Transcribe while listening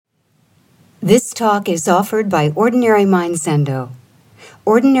This talk is offered by Ordinary Mind Zendo.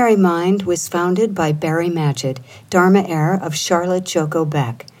 Ordinary Mind was founded by Barry Magid, Dharma heir of Charlotte Joko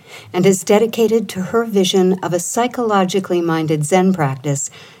Beck, and is dedicated to her vision of a psychologically minded Zen practice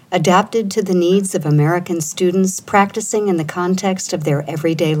adapted to the needs of American students practicing in the context of their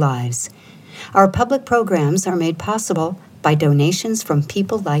everyday lives. Our public programs are made possible by donations from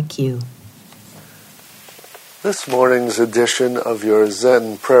people like you. This morning's edition of your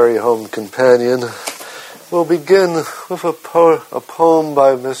Zen Prairie Home Companion will begin with a poem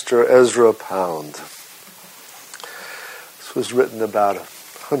by Mr. Ezra Pound. This was written about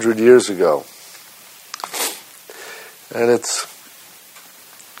 100 years ago, and it's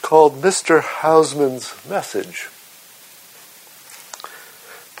called Mr. Hausman's Message.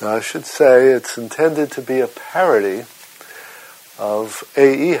 Now, I should say it's intended to be a parody of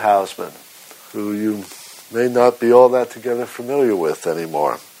A.E. Hausman, who you may not be all that together familiar with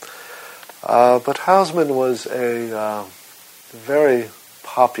anymore. But Hausman was a very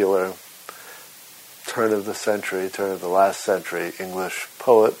popular turn of the last century English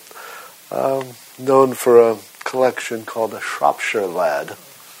poet, known for a collection called The Shropshire Lad.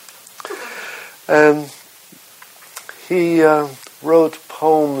 And he wrote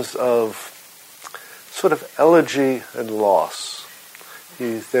poems of sort of elegy and loss.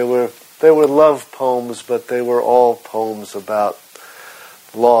 They were love poems, but they were all poems about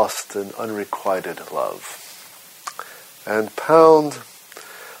lost and unrequited love. And Pound,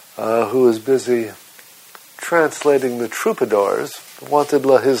 who was busy translating the Troubadours, wanted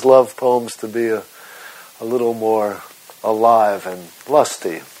his love poems to be a little more alive and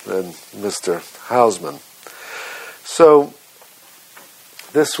lusty than Mr. Hausman. So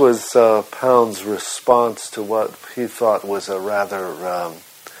this was Pound's response to what he thought was a rather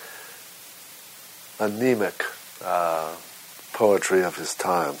anemic poetry of his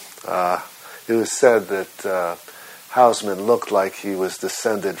time. It was said that Hausman looked like he was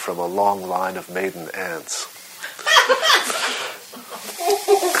descended from a long line of maiden aunts.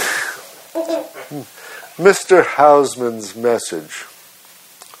 Mr. Hausman's Message.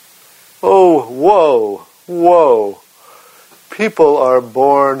 Oh, woe, woe! People are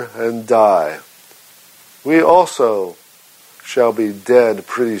born and die. We also shall be dead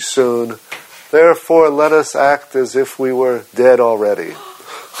pretty soon. Therefore, let us act as if we were dead already.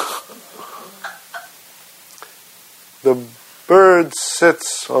 The bird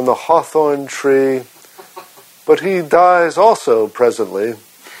sits on the hawthorn tree, but he dies also presently.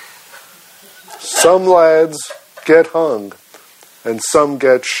 Some lads get hung, and some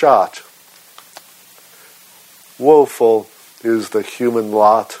get shot. Woeful is the human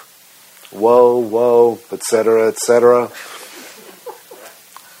lot. Woe, woe, etc., etc.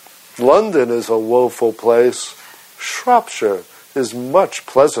 London is a woeful place. Shropshire is much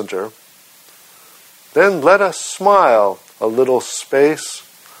pleasanter. Then let us smile a little space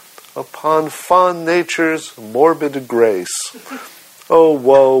upon fond nature's morbid grace. Oh,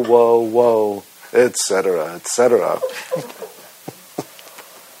 woe, woe, woe, etc., etc.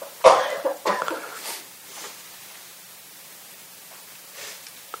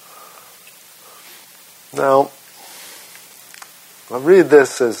 Now, I'll read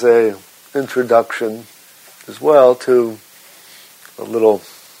this as an introduction as well to a little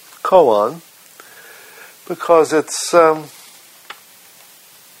koan, because it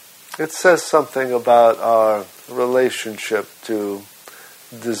says something about our relationship to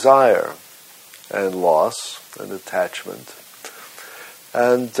desire and loss and attachment.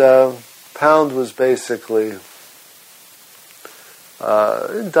 And Pound was basically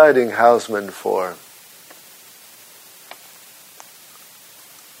indicting Hausman for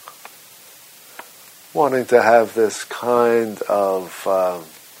wanting to have this kind of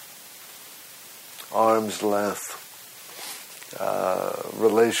arm's length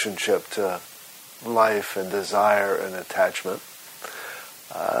relationship to life and desire and attachment.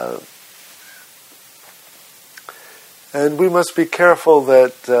 And we must be careful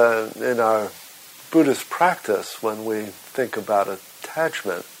that in our Buddhist practice, when we think about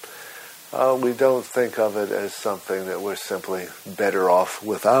attachment, we don't think of it as something that we're simply better off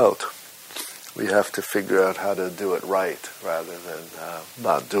without. We have to figure out how to do it right rather than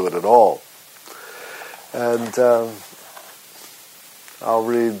not do it at all. And I'll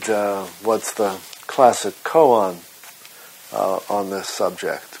read what's the classic koan on this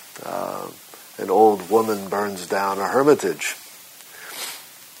subject. An old woman burns down a hermitage.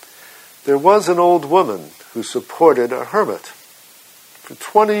 There was an old woman who supported a hermit. For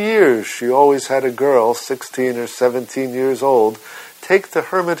 20 years she always had a girl, 16 or 17 years old, take the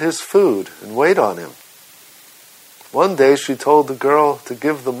hermit his food and wait on him. One day she told the girl to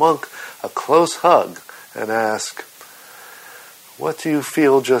give the monk a close hug and ask, "What do you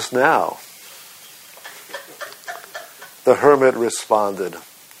feel just now?" The hermit responded,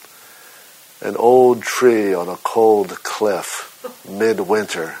 "An old tree on a cold cliff,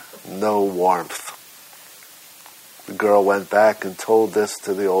 midwinter, no warmth." The girl went back and told this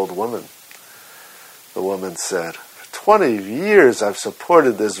to the old woman. The woman said, "For 20 years I've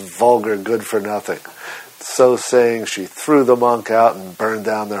supported this vulgar good-for-nothing." So saying, she threw the monk out and burned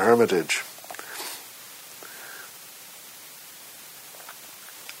down the hermitage.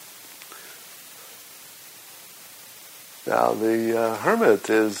 Now the hermit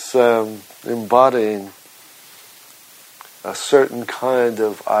is embodying a certain kind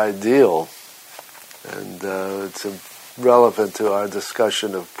of ideal, and it's relevant to our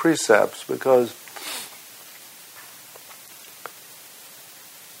discussion of precepts because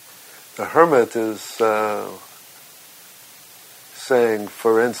the hermit is saying,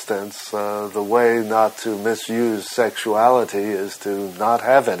 for instance, the way not to misuse sexuality is to not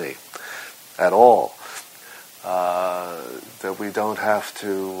have any at all. That we don't have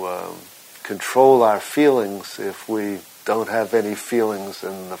to control our feelings if we don't have any feelings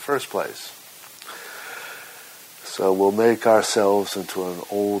in the first place. So we'll make ourselves into an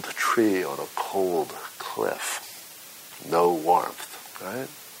old tree on a cold cliff. No warmth, right?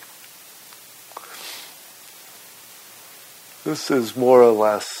 This is more or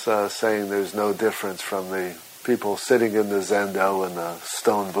less saying there's no difference from the people sitting in the Zendo and the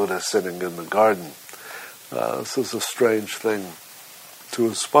stone Buddha sitting in the garden. This is a strange thing to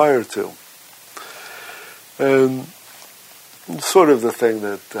aspire to. And sort of the thing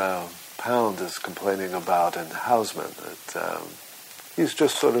that Pound is complaining about in Hausman, that he's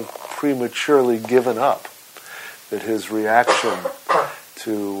just sort of prematurely given up, that his reaction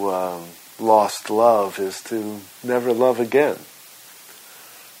to lost love is to never love again.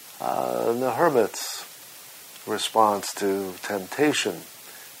 And the hermit's response to temptation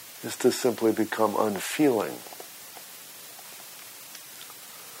is to simply become unfeeling.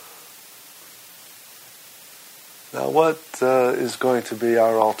 Now, what is going to be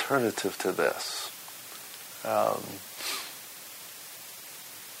our alternative to this?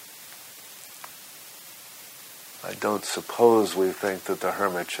 I don't suppose we think that the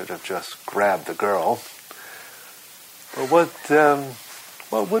hermit should have just grabbed the girl. But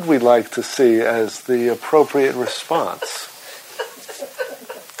what would we like to see as the appropriate response?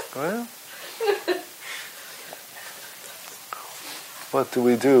 Well, what do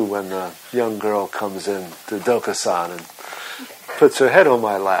we do when the young girl comes in to Dokusan and puts her head on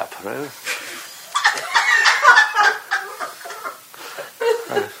my lap, right?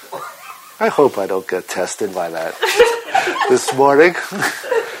 I hope I don't get tested by that this morning.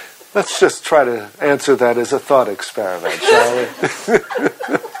 Let's just try to answer that as a thought experiment, shall we?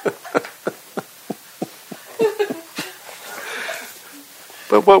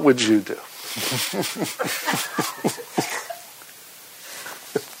 But what would you do?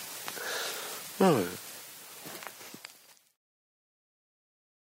 All right.